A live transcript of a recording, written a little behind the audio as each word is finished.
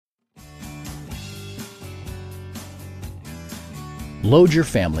Load your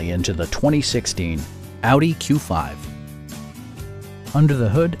family into the 2016 Audi Q5. Under the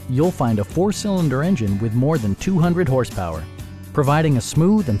hood, you'll find a 4-cylinder engine with more than 200 horsepower, providing a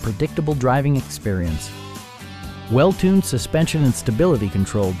smooth and predictable driving experience. Well-tuned suspension and stability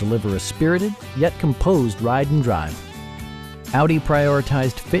control deliver a spirited yet composed ride and drive. Audi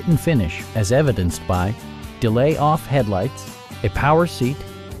prioritized fit and finish as evidenced by delay-off headlights, a power seat,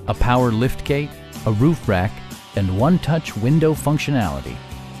 a power liftgate, a roof rack, and one-touch window functionality.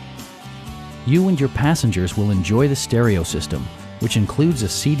 You and your passengers will enjoy the stereo system, which includes a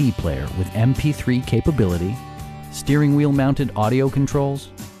CD player with MP3 capability, steering wheel mounted audio controls,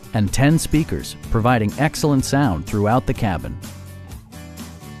 and 10 speakers, providing excellent sound throughout the cabin.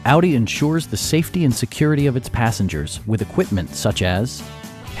 Audi ensures the safety and security of its passengers with equipment such as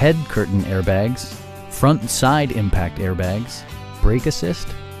head curtain airbags, front and side impact airbags, brake assist,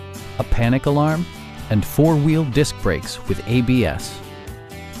 a panic alarm, and 4-wheel disc brakes with ABS.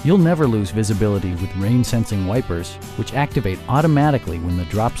 You'll never lose visibility with rain-sensing wipers, which activate automatically when the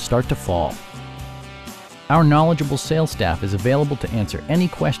drops start to fall. Our knowledgeable sales staff is available to answer any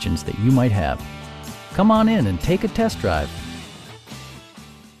questions that you might have. Come on in and take a test drive.